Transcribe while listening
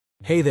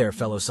Hey there,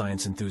 fellow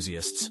science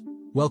enthusiasts.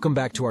 Welcome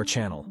back to our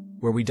channel,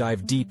 where we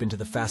dive deep into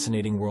the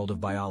fascinating world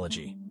of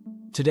biology.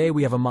 Today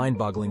we have a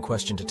mind-boggling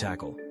question to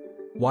tackle.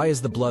 Why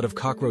is the blood of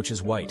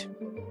cockroaches white?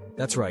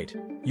 That's right,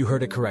 you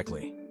heard it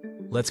correctly.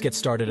 Let's get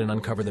started and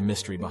uncover the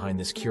mystery behind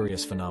this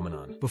curious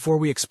phenomenon. Before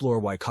we explore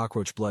why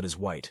cockroach blood is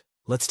white,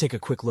 let's take a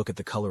quick look at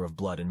the color of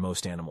blood in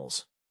most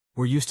animals.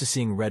 We're used to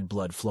seeing red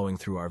blood flowing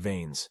through our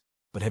veins,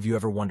 but have you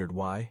ever wondered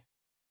why?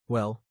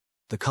 Well,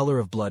 the color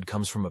of blood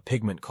comes from a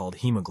pigment called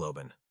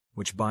hemoglobin,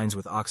 which binds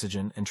with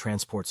oxygen and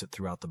transports it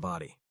throughout the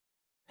body.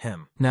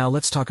 Now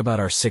let's talk about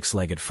our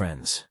six-legged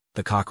friends,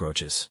 the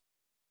cockroaches.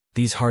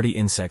 These hardy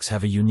insects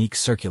have a unique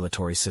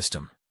circulatory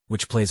system,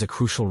 which plays a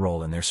crucial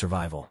role in their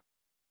survival.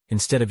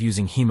 Instead of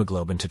using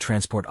hemoglobin to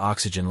transport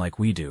oxygen like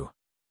we do,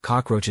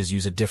 cockroaches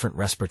use a different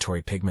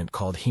respiratory pigment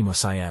called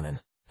hemocyanin.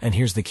 And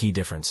here's the key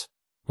difference.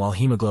 While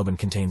hemoglobin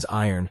contains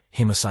iron,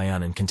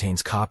 hemocyanin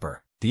contains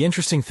copper. The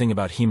interesting thing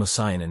about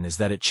hemocyanin is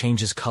that it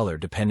changes color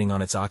depending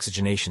on its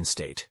oxygenation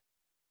state.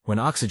 When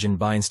oxygen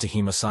binds to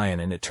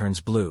hemocyanin, it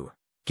turns blue,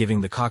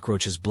 giving the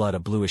cockroach's blood a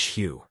bluish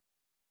hue.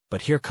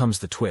 But here comes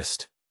the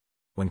twist.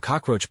 When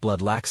cockroach blood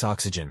lacks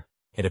oxygen,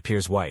 it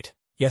appears white.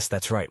 Yes,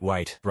 that's right,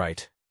 white.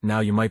 Right. Now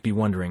you might be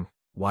wondering,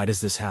 why does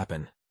this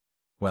happen?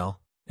 Well,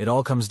 it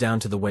all comes down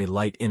to the way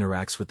light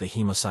interacts with the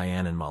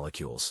hemocyanin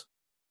molecules.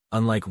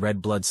 Unlike red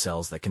blood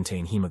cells that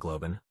contain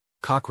hemoglobin,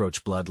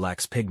 cockroach blood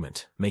lacks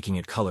pigment, making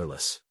it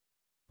colorless.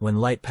 When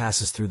light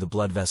passes through the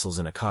blood vessels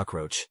in a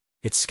cockroach,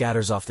 it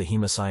scatters off the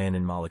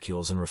hemocyanin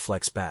molecules and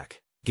reflects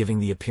back, giving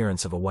the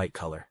appearance of a white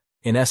color.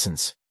 In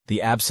essence,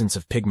 the absence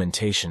of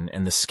pigmentation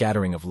and the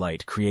scattering of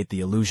light create the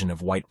illusion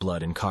of white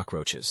blood in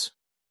cockroaches.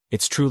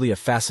 It's truly a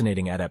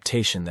fascinating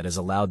adaptation that has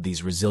allowed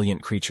these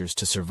resilient creatures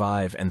to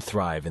survive and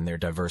thrive in their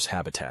diverse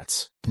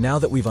habitats. Now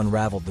that we've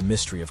unraveled the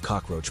mystery of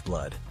cockroach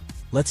blood,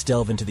 let's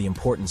delve into the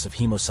importance of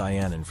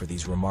hemocyanin for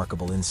these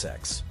remarkable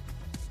insects.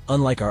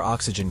 Unlike our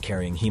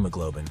oxygen-carrying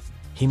hemoglobin,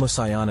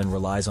 hemocyanin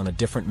relies on a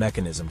different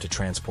mechanism to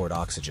transport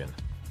oxygen.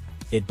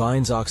 It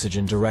binds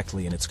oxygen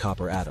directly in its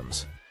copper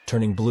atoms,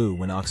 turning blue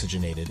when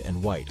oxygenated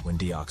and white when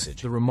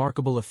deoxygenated. The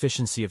remarkable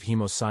efficiency of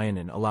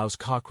hemocyanin allows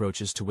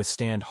cockroaches to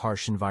withstand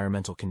harsh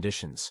environmental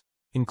conditions,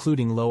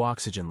 including low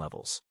oxygen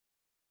levels.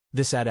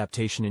 This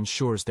adaptation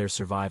ensures their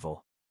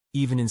survival,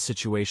 even in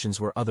situations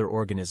where other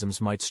organisms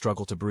might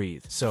struggle to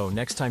breathe. So,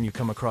 next time you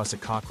come across a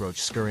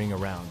cockroach scurrying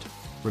around,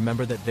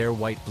 remember that their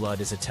white blood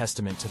is a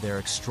testament to their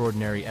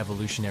extraordinary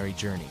evolutionary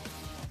journey.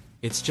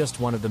 It's just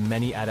one of the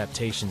many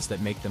adaptations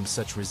that make them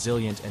such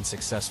resilient and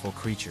successful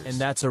creatures. And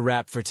that's a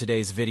wrap for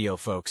today's video,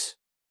 folks.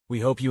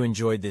 We hope you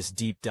enjoyed this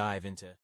deep dive into